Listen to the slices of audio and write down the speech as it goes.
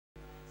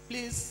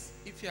Please,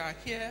 if you are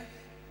here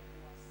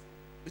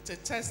with a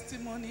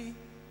testimony,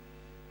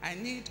 I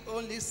need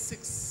only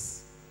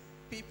 6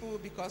 people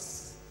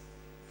because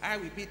I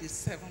will be the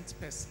 7th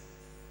person.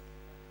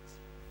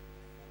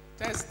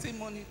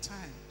 Testimony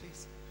time,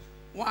 please.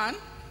 1,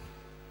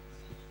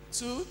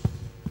 2,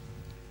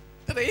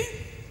 3.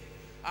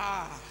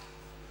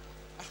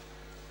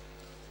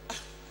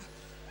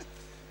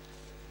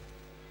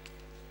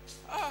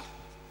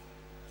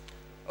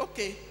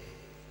 Okay.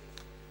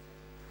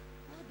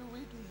 How do we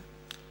do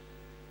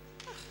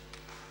now?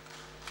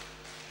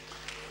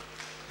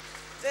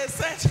 They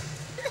said,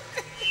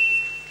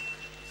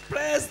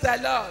 praise the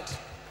Lord.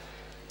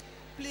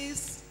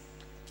 Please,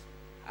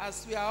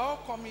 as we are all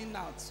coming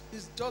out,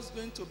 it's just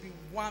going to be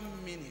 1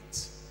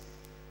 minute.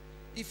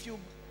 If you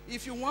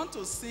want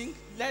to sing,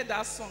 let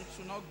that song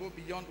should not go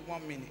beyond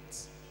 1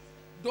 minute.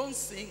 Don't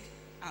sing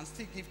and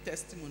still give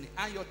testimony.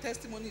 And your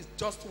testimony is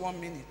just 1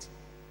 minute.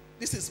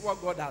 This is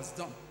what God has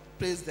done.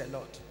 Praise the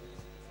Lord.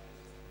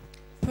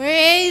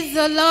 Praise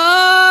the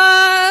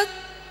Lord.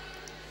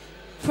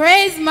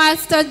 Praise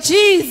Master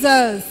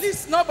Jesus.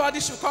 Please, nobody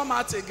should come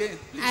out again.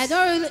 Please.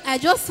 I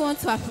just want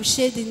to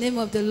appreciate the name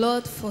of the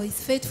Lord for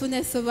his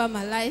faithfulness over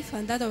my life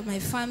and that of my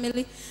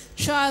family.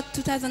 Throughout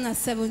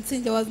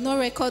 2017, there was no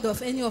record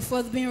of any of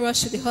us being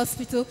rushed to the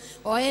hospital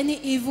or any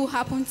evil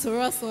happened to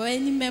us or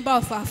any member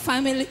of our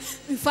family.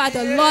 In fact,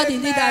 the Lord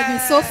indeed has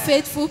been so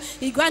faithful.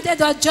 He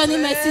granted us journey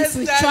mercies.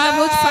 We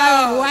traveled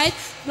far and wide.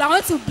 But I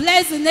want to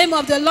bless the name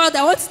of the Lord.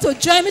 I want you to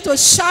join me to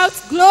shout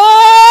glory.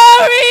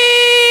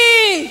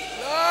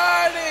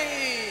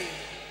 Glory.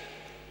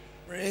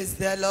 Praise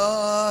the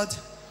Lord.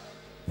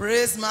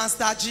 Praise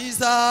Master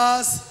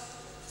Jesus.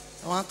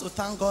 I want to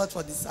thank God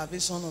for the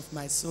salvation of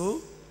my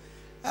soul.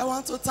 I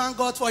want to thank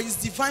God for his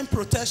divine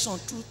protection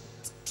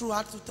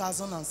throughout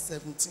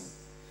 2017.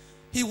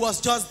 He was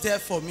just there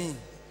for me.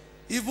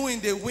 Even in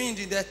the wind,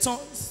 in the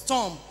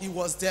storm, he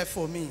was there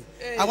for me.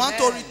 Amen. I want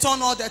to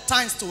return all the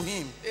thanks to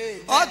him. Amen.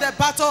 All the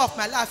battle of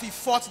my life, he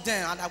fought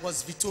then and I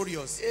was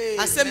victorious. Amen.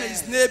 I say, may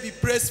his name be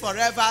praised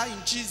forever in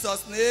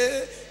Jesus'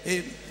 name.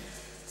 Amen.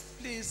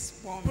 Please,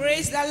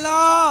 praise the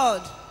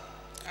Lord.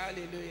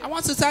 Hallelujah. I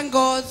want to thank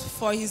God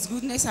for his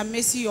goodness and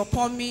mercy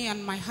upon me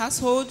and my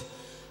household.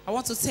 I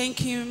want to thank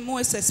him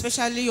most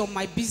especially on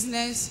my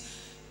business.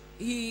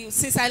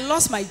 Since I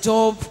lost my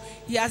job,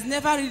 he has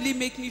never really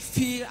made me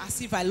feel as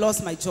if I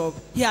lost my job.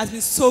 He has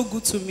been so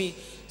good to me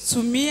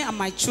and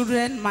my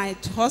children, my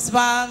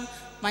husband,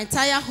 my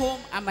entire home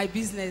and my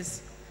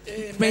business.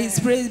 Amen. May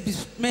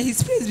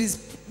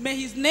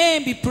his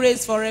name be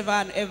praised forever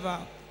and ever.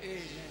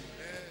 Amen.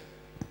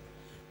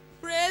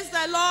 Praise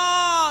the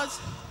Lord.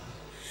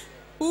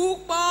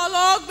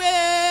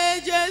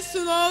 Upologbe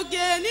Jesu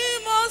noge ni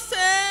mo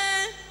se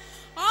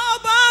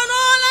oba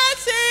no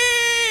leti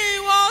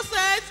wo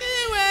se ti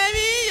we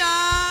mi ya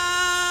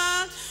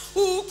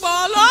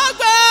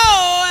upologbe o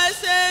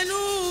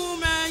esenu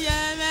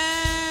meyeme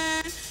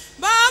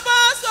baba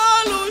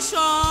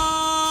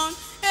solution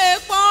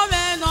epo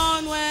me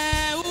nonwe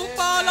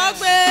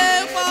upologbe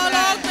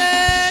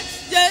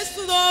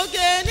Jesu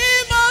noge ni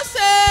mo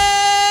se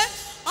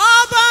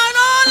oba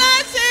no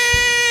leti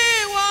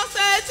wo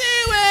se ti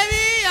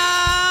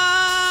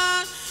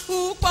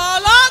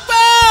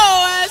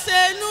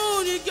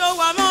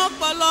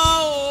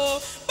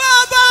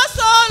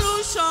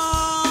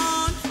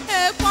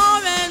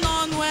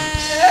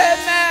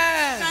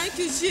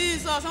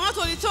I want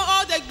to return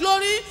all the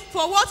glory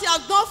for what he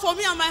has done for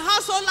me and my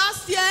household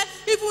last year,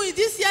 even in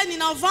this year in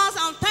advance.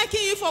 I'm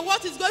thanking you for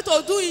what he's going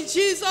to do in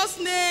Jesus'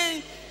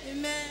 name.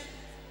 Amen.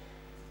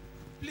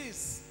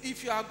 Please,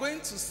 if you are going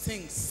to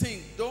sing,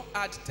 sing. Don't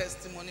add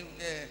testimony.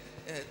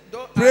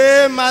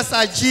 Pray,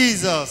 Master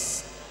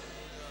Jesus.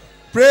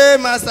 Pray,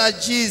 Master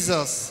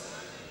Jesus.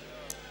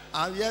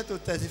 I'm here to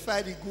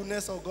testify the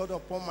goodness of God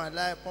upon my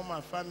life, upon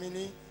my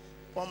family,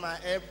 upon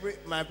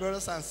my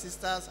brothers and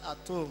sisters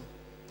at home.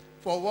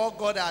 For what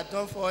God had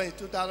done for us in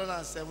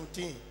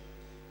 2017.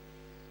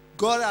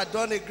 God had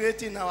done a great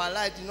thing in our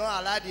life. Did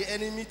not allow the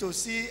enemy to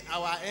see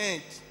our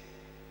end.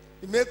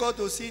 He made us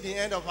to see the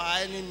end of our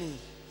enemy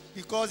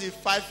because he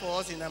fight for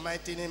us in the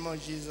mighty name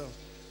of Jesus.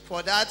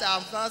 For that,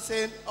 I'm not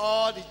saying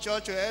all the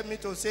church will help me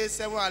to say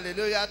 7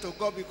 hallelujah to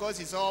God because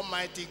he's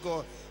Almighty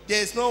God.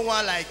 There is no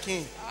one like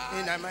him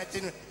in the mighty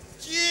name.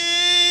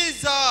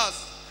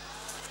 Jesus!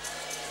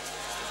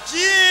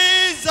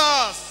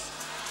 Jesus!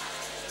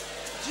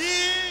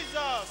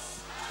 Jesus!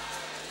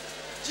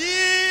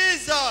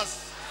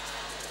 Jesus!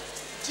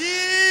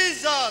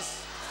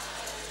 Jesus!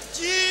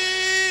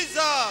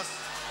 Jesus!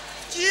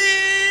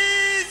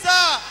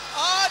 Jesus!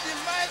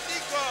 Almighty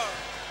God!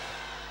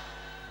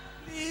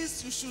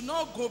 Please, you should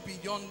not go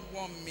beyond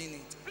 1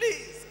 minute.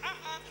 Please,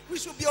 we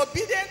should be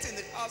obedient in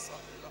the house of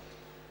the Lord.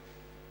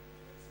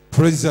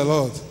 Praise the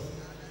Lord.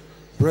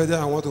 Brother,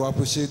 I want to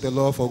appreciate the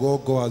Lord for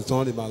what God has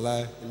done in my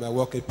life, in my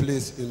working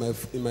place, in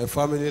my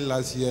family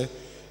last year.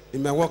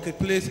 In my working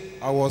place,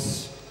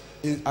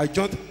 I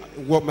joined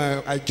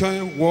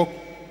work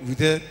with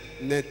them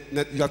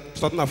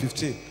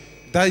 2015.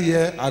 That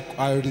year,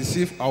 I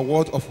received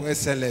award of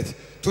excellence.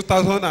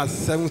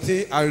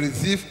 2017, I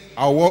received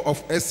award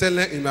of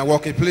excellence in my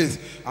working place.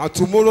 And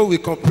tomorrow we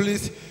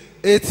complete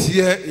 8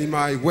 years in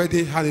my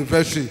wedding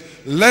anniversary.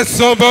 Let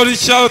somebody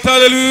shout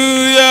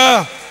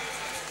hallelujah.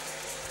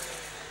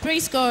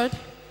 Praise God.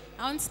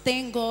 I want to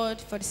thank God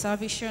for the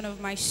salvation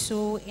of my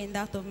soul and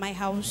that of my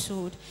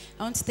household.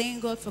 I want to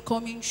thank God for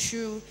coming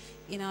through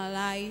in our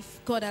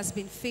life. God has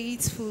been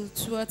faithful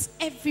towards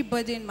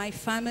everybody in my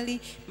family,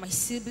 my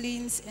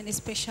siblings, and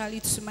especially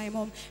to my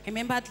mom. I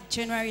remember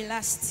January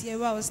last year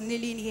where I was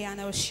kneeling here and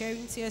I was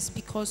sharing tears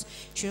because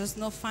she was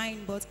not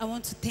fine. But I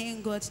want to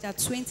thank God that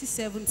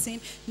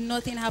 2017,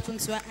 nothing happened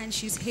to her and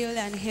she's healed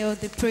and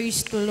healthy.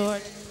 Praise the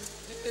Lord.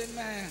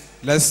 Amen.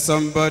 Let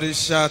somebody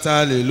shout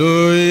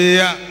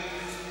hallelujah.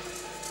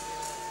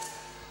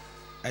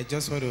 I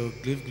just want to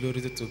give glory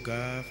to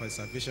God for the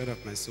salvation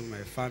of my soul,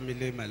 my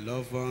family, my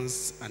loved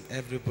ones, and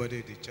everybody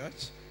in the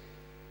church.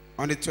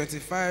 On the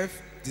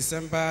 25th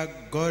December,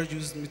 God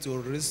used me to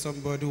raise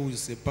somebody who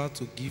is about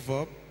to give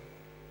up.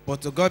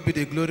 But to God be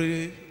the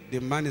glory,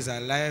 the man is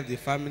alive, the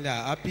family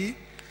are happy.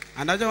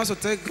 And I just want to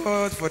thank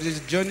God for this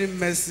journey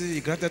mercy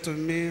He granted to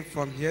me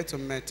from here to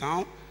my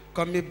town.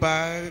 Coming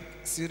back,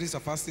 series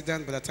of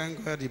accidents, but I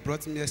thank God He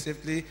brought me here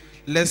safely.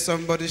 Let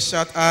somebody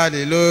shout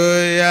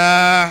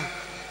hallelujah.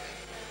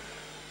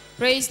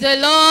 Praise the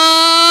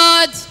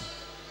Lord.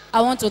 I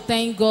want to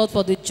thank God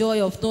for the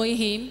joy of knowing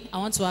Him. I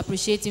want to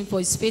appreciate Him for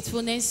His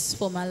faithfulness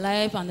for my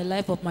life and the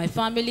life of my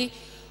family.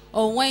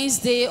 On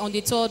Wednesday, on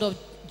the 3rd of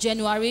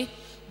January,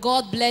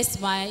 God blessed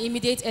my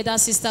immediate elder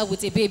sister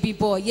with a baby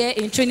boy here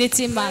in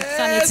Trinity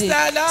Maternity.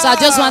 So I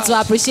just want to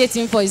appreciate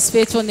Him for His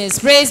faithfulness.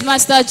 Praise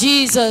Master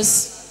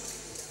Jesus.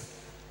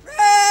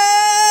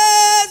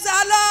 Praise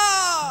the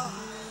Lord.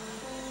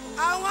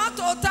 I want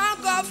to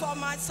thank God for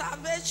my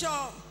salvation.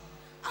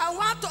 I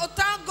want to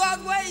thank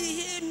God where He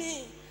healed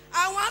me.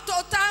 I want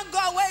to thank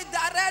God where He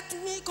direct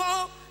me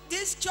come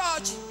this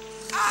church.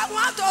 I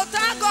want to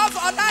thank God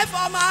for life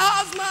of my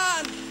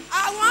husband.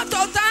 I want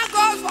to thank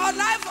God for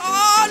life of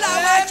all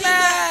our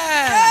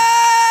children.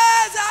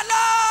 Praise the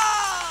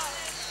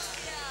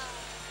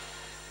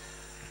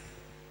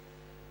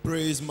Lord.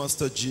 Praise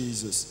Master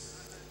Jesus.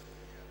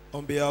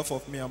 On behalf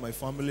of me and my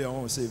family, I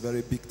want to say a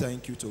very big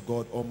thank you to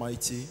God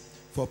Almighty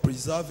for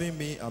preserving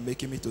me and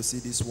making me to see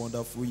this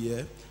wonderful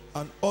year,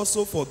 and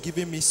also for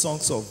giving me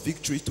songs of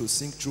victory to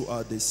sing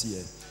throughout this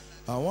year.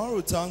 I want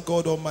to thank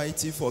God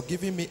Almighty for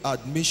giving me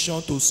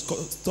admission to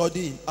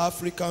study in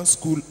African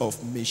School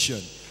of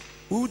Mission.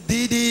 Who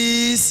did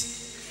this?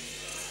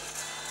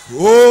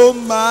 Oh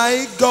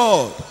my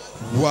God.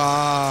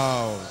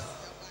 Wow.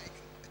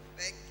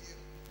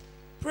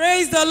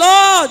 Praise the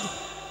Lord.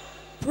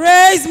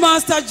 Praise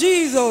Master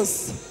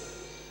Jesus.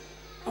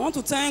 I want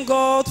to thank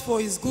God for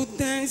His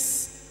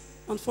goodness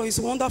and for His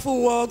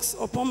wonderful works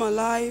upon my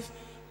life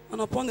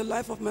and upon the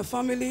life of my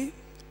family.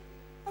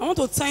 I want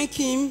to thank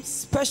Him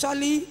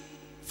especially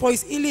for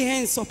His healing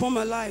hands upon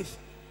my life.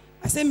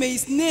 I say, may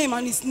His name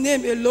and His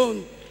name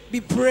alone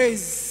be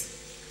praised.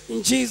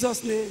 In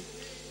Jesus' name.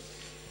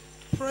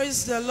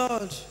 Praise the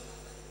Lord.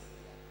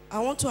 I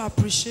want to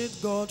appreciate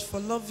God for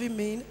loving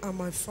me and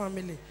my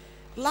family.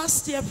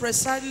 Last year,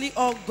 precisely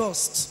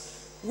August,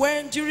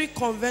 when during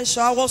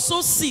convention, I was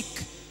so sick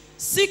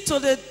to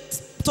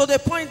the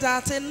point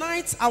that at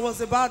night I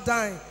was about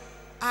dying.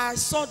 I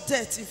saw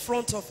death in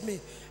front of me.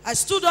 I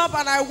stood up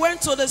and I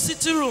went to the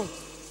sitting room,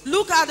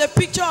 look at the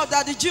picture of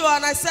Daddy Gio,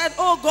 and I said,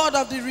 oh God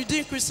of the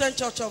Redeemed Christian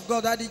Church of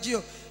God, Daddy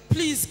Gio,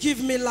 please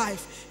give me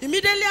life.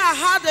 Immediately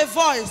I heard a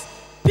voice,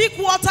 pick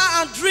water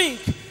and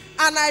drink.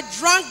 And I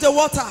drank the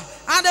water.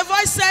 And the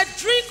voice said,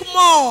 drink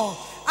more.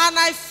 And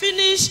I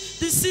finished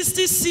the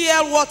 60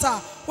 cl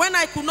water when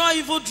I could not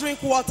even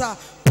drink water.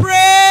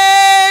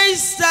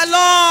 Praise the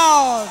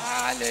Lord.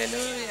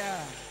 Hallelujah.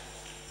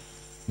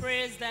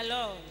 Praise the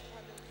Lord.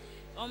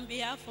 On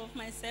behalf of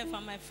myself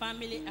and my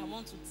family, I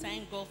want to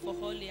thank God for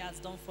all He has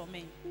done for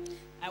me.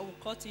 I will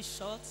cut it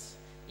short.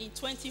 In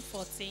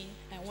 2014,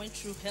 I went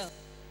through hell.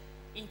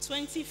 In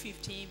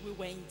 2015, we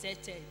were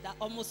indebted that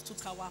almost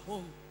took our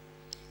home.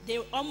 They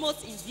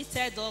almost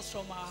evicted us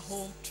from our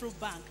home through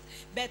bank.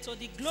 But to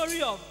the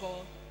glory of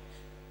God,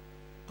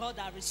 God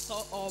has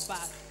restored all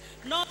back.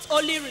 Not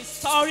only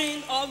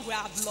restoring all we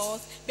have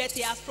lost, but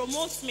He has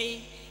promoted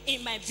me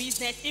in my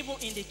business, even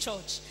in the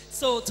church.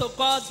 So to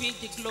God be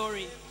the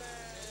glory.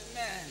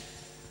 Amen.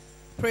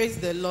 Praise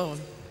the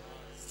Lord.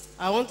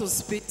 I want to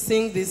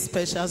sing this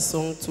special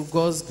song to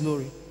God's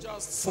glory.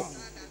 Just song.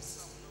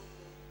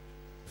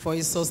 For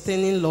His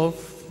sustaining love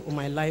for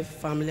my life,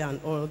 family, and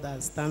all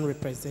that stand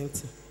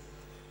representing.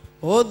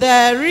 O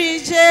deri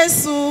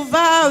Jesu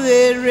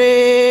vavere,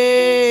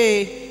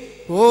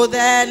 o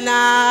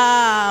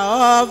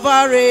dena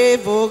ovare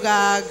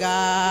vogaga,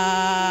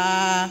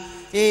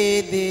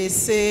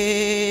 edese,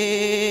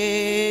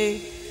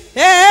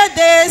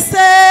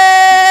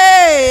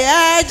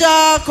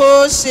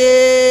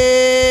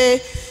 ejakoshe,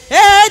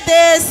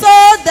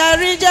 edeso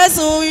deri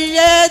Jesu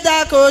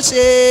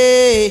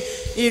yedakoshe.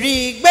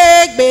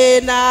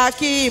 Irigbegbe na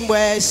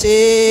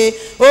kimweshe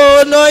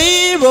ono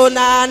iro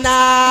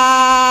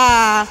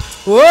nana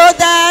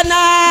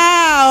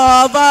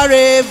odana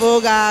obore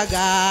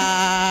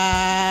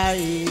vogaga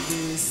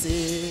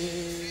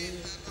ibise.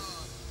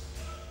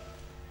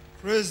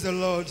 Praise the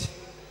Lord.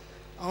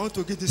 I want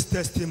to give this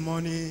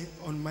testimony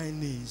on my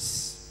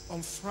knees.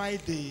 On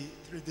Friday,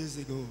 3 days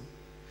ago,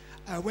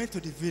 I went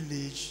to the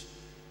village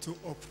to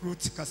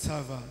uproot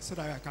cassava so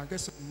that I can get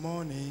some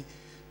money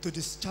to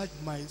discharge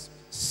my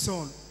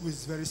son who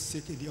is very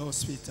sick in the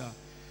hospital.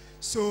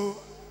 So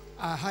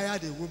I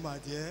hired a woman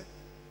there.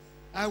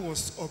 I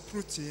was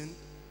uprooting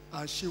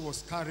and she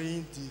was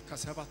carrying the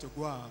cassava to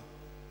go and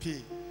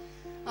pay.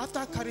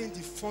 After carrying the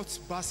 4th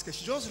basket,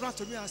 she just ran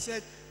to me and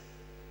said,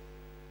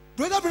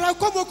 brother,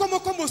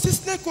 come on, see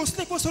snake was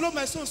swallow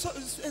my son,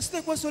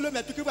 snake was swallow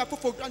my pikin I put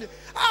for granted.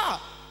 I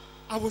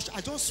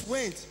just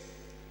went.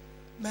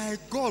 My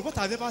God, what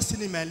I've ever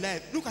seen in my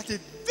life. Look at a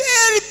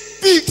very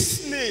big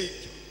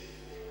snake.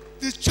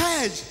 The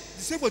child,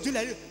 the snake was doing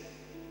like this,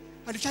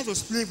 and the child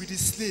was playing with the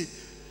snake.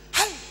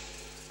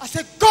 I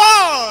said,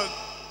 God!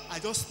 I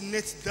just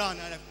knelt down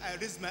and I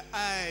raised my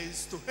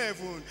eyes to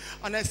heaven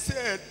and I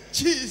said,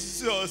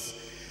 Jesus,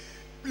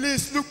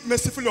 please look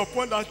mercifully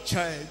upon that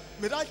child.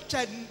 May that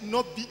child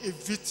not be a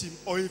victim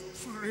or a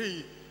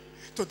prey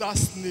to that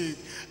snake.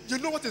 You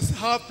know what is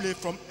happening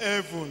from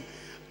heaven.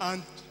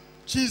 And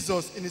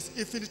Jesus, in his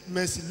infinite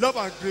mercy, love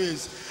and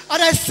grace.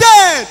 And I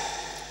said,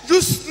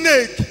 you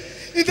snake,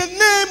 in the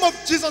name of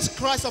Jesus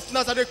Christ of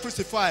Nazareth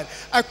crucified,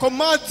 I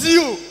command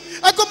you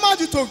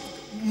to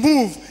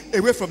move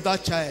away from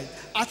that child.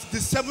 At the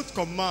 7th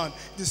command,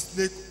 the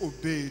snake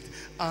obeyed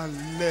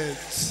and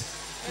left.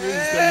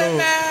 Praise the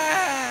Lord.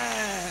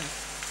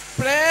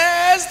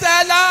 Praise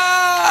the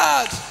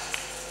Lord.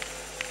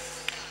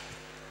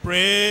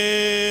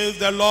 Praise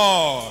the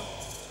Lord.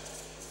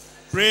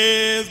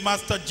 Praise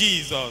Master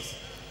Jesus.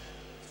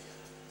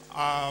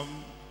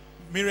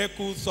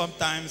 Miracles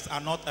sometimes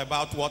are not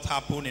about what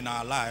happened in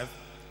our life.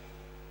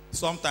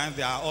 Sometimes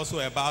they are also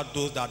about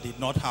those that did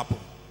not happen.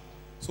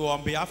 So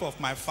on behalf of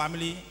my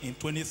family in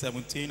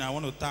 2017, I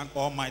want to thank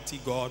Almighty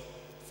God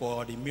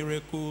for the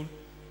miracle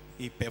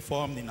he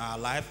performed in our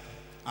life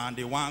and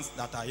the ones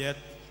that are yet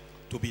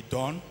to be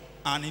done.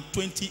 And in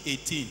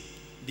 2018,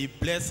 the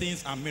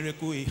blessings and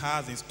miracle he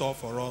has in store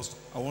for us,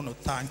 I want to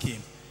thank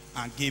him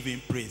and give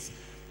him praise.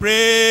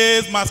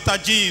 Praise Master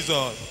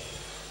Jesus.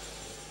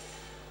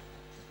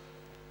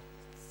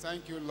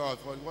 Thank you, Lord,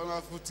 for the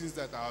wonderful things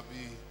that I'll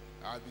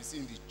be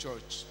seeing in the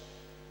church.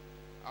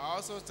 I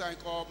also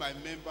thank all my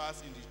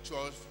members in the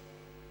church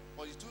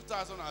for the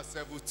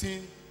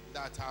 2017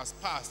 that has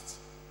passed.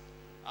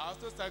 I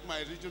also thank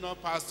my regional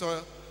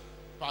pastor,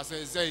 Pastor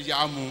Eze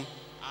Yamu,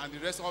 and the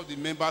rest of the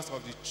members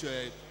of the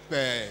church,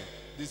 the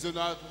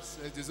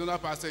zonal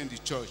pastor in the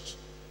church.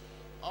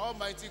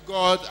 Almighty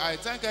God, I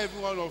thank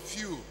every one of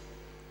you.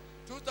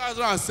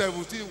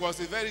 2017 was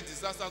a very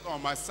disaster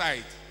on my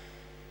side.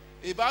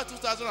 About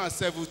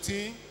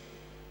 2017,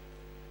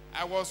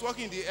 I was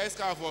working the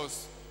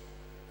Escavos,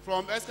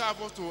 from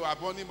Escavos to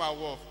Abonima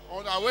Wharf.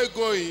 On our way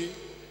going,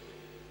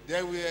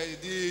 then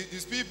the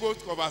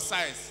speedboat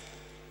capsized.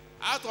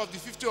 Out of the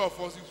 50 of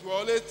us, it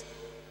was only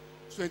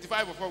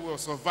 25 of us will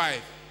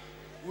survive.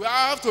 We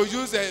have to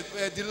use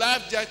the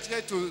life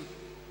jacket to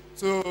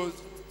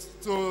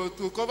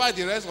cover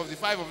the rest of the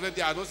 5 of them.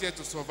 They are not yet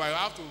to survive. I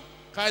have to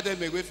carry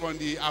them away from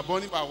the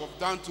Abonima Wharf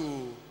down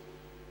to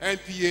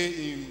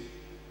NPA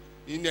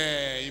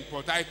in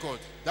Port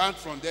Harcourt, down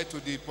from there to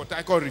the Port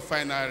Harcourt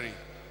refinery.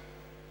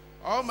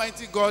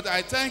 Almighty God,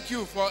 I thank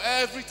you for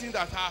everything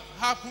that has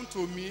happened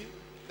to me,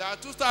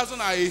 that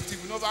 2018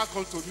 will never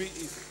come to me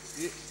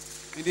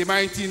in the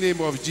mighty name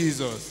of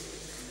Jesus.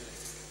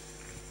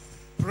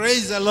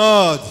 Praise the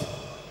Lord.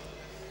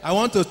 I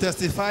want to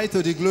testify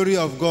to the glory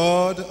of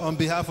God on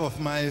behalf of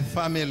my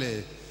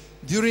family.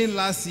 During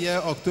last year,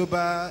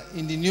 October,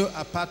 in the new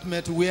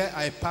apartment where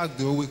I parked,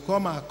 we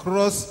come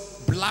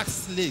across black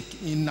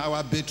snake in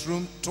our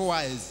bedroom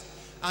twice.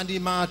 And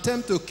in my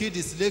attempt to kill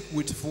the snake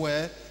with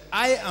fuel,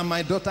 I and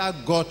my daughter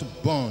got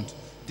burned.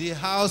 The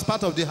house,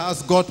 part of the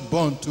house got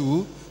burned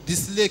too. The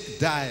snake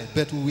died,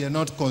 but we were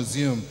not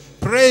consumed.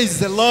 Praise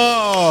the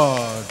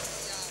Lord.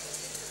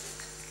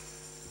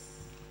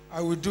 I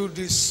will do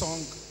this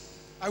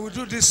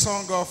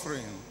song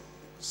offering.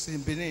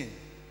 Simbini.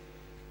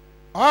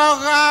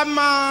 Oga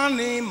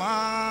mani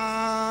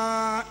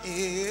ma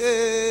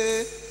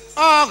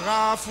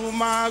oga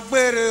fuma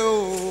gbere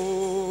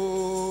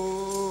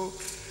o.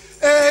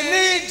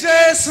 Eni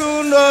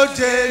Jesu no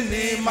je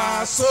ni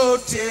ma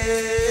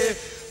sote.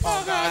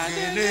 Oga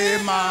gene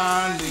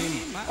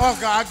mani mano.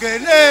 Oga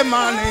gene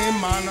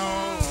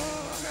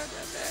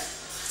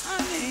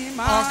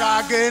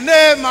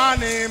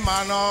mani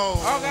mano.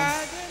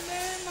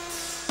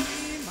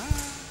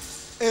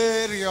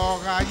 Eri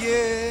oga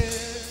ye.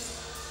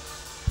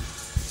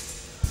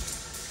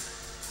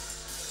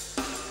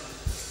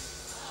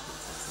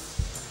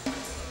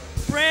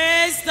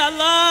 Praise the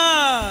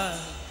Lord.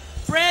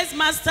 Praise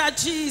Master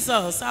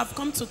Jesus. I've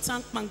come to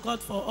thank my God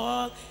for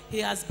all he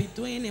has been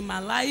doing in my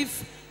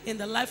life, in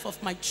the life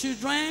of my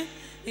children,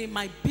 in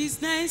my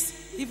business,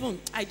 even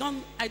I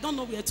don't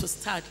know where to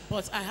start,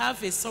 but I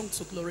have a song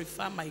to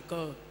glorify my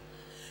God.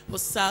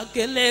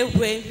 Osagele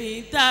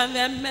weni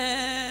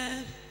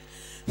dameme,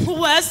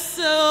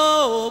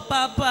 weso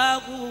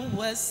baba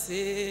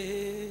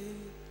wese.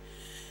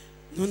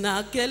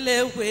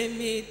 Nunagele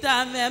weni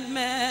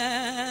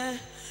dameme,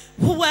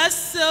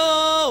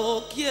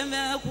 weso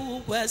kieme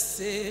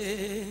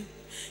wese.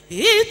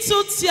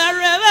 Itu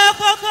tiareve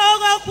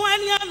koko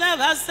kwanya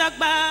leva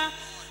sagba,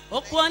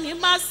 okwani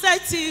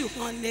maseti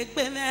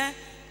onegbeme.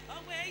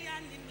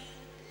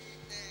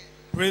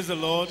 Praise the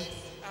Lord.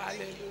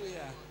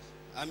 Hallelujah.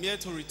 I'm here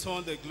to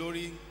return the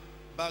glory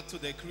back to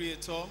the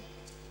Creator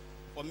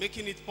for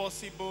making it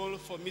possible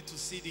for me to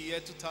see the year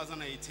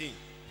 2018.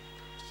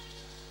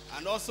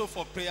 And also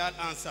for prayer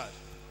answered.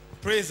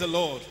 Praise the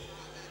Lord.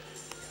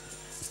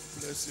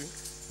 Bless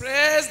you.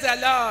 Praise the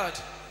Lord.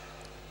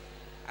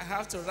 I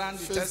have to round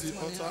the Face the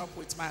testimony altar. up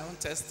with my own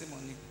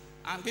testimony.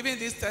 I'm giving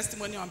this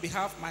testimony on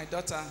behalf of my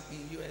daughter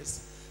in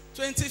US.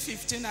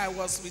 2015, I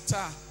was with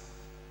her.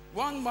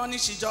 One morning,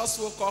 she just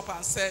woke up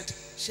and said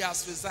she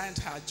has resigned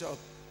her job.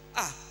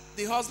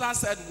 The husband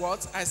said,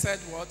 what? I said,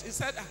 what? He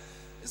said,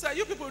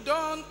 you people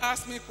don't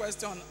ask me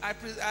questions. I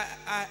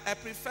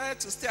prefer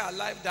to stay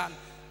alive than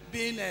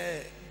being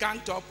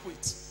ganged up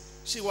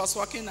with. She was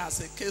working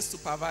as a case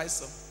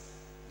supervisor.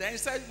 Then he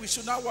said, we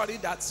should not worry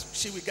that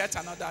she will get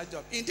another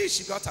job. Indeed,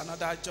 she got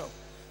another job.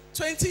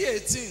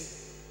 2018,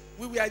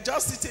 we were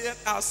just sitting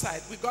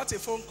outside. We got a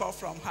phone call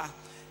from her.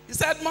 He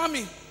said,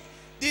 Mommy,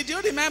 did you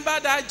remember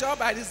that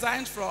job I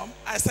resigned from?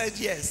 I said,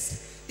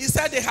 yes. He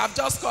said, they have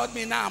just called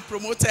me now and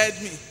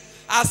promoted me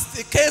as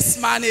the case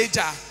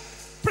manager.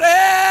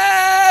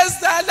 Praise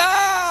the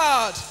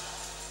Lord.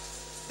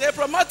 They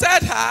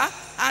promoted her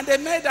and they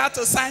made her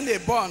to sign a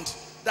bond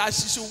that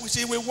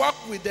she will work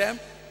with them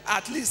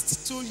at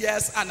least 2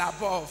 years and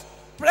above.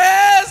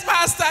 Praise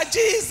Master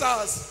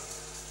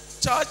Jesus.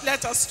 Church,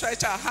 let us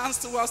stretch our hands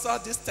towards all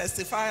these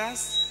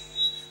testifiers.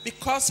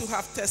 Because you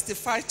have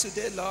testified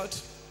today, Lord,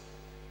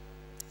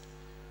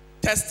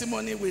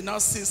 testimony will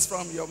not cease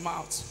from your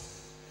mouth.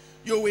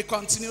 You will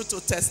continue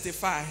to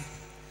testify.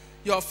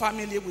 Your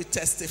family will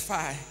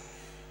testify.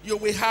 You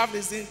will have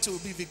reason to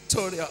be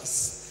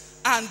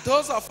victorious. And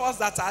those of us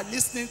that are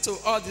listening to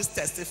all these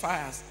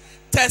testifiers,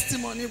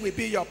 testimony will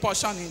be your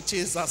portion in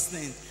Jesus'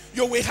 name.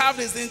 You will have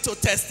reason to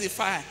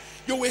testify.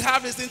 You will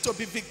have reason to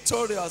be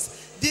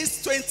victorious.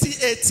 This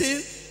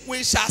 2018,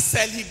 we shall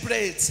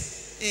celebrate.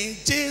 In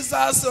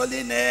Jesus'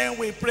 holy name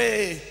we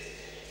pray.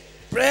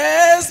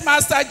 Praise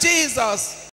Master Jesus.